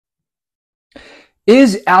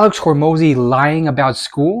Is Alex Hormozi lying about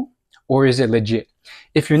Skool, or is it legit?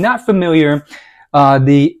 If you're not familiar,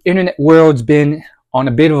 the internet world's been on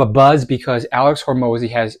a bit of a buzz because Alex Hormozi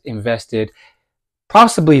has invested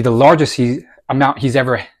possibly the largest amount he's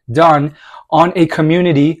ever done on a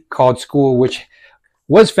community called Skool, which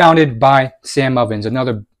was founded by Sam Ovens,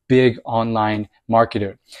 another big online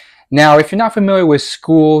marketer. Now, if you're not familiar with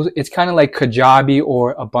Skool, it's kind of like Kajabi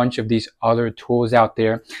or a bunch of these other tools out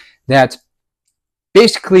there that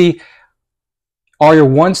basically are your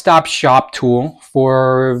one-stop shop tool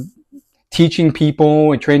for teaching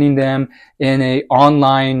people and training them in an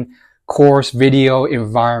online course video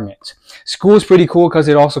environment. Skool is pretty cool because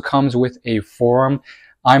it also comes with a forum.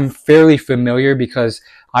 I'm fairly familiar because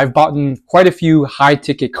I've bought quite a few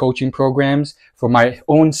high-ticket coaching programs for my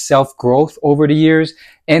own self-growth over the years,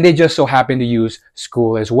 and they just so happen to use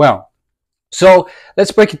Skool as well. So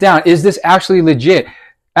let's break it down. Is this actually legit?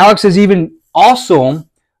 Alex is even also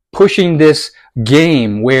pushing this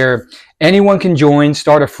game where anyone can join,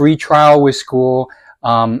 start a free trial with Skool,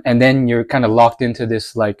 and then you're kind of locked into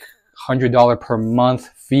this like $100 per month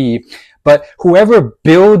fee. But whoever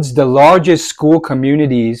builds the largest Skool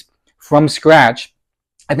communities from scratch,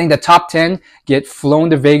 I think the top 10 get flown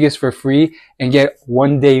to Vegas for free and get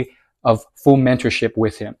 1 day of full mentorship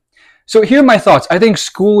with him. So here are my thoughts. I think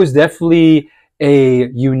Skool is definitely a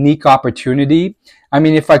unique opportunity. I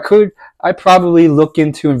mean, if I could, I'd probably look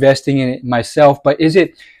into investing in it myself, but is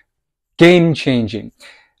it game changing?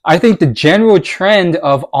 I think the general trend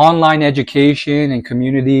of online education and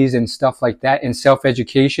communities and stuff like that and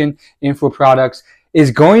self-education info products is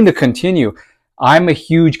going to continue. I'm a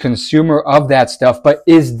huge consumer of that stuff, but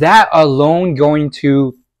is that alone going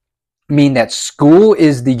to mean that Skool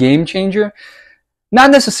is the game changer? Not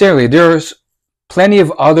necessarily. There's plenty of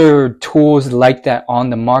other tools like that on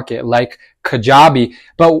the market, like Kajabi.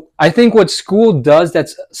 But I think what Skool does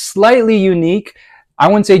that's slightly unique, I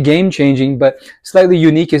wouldn't say game-changing, but slightly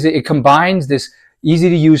unique, is it combines this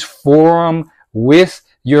easy-to-use forum with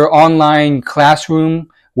your online classroom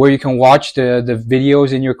where you can watch the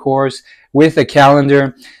videos in your course with a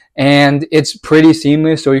calendar. And it's pretty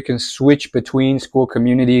seamless, so you can switch between Skool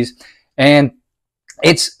communities. And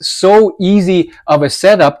it's so easy of a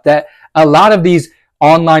setup that a lot of these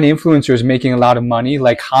online influencers making a lot of money,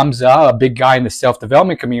 like Hamza, a big guy in the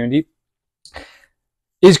self-development community,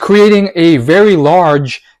 is creating a very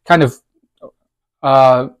large kind of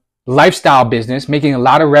lifestyle business, making a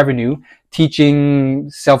lot of revenue, teaching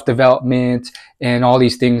self-development and all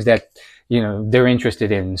these things that, you know, they're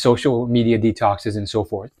interested in, social media detoxes and so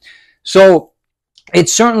forth. So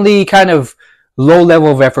it's certainly kind of low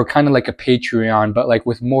level of effort, kind of like a Patreon, but like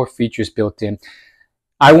with more features built in.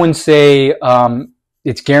 I wouldn't say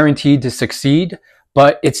it's guaranteed to succeed,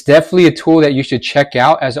 but it's definitely a tool that you should check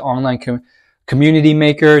out as an online community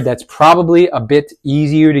maker. That's probably a bit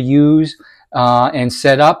easier to use and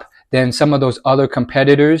set up than some of those other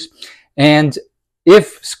competitors. And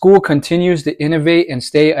if Skool continues to innovate and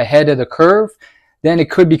stay ahead of the curve, then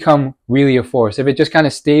it could become really a force. If it just kind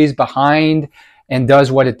of stays behind and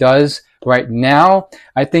does what it does right now,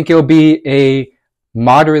 I think it'll be a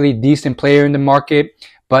moderately decent player in the market,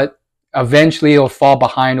 but eventually it'll fall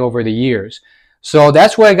behind over the years. So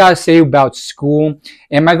that's what I got to say about Skool.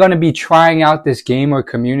 Am I going to be trying out this game or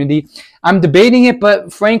community? I'm debating it,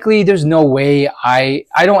 but frankly, there's no way. I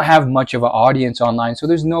don't have much of an audience online, so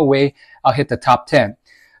there's no way I'll hit the top 10.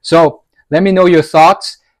 So let me know your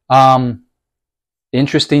thoughts.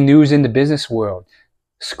 Interesting news in the business world.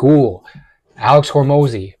 Skool, Alex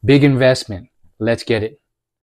Hormozi, big investment. Let's get it.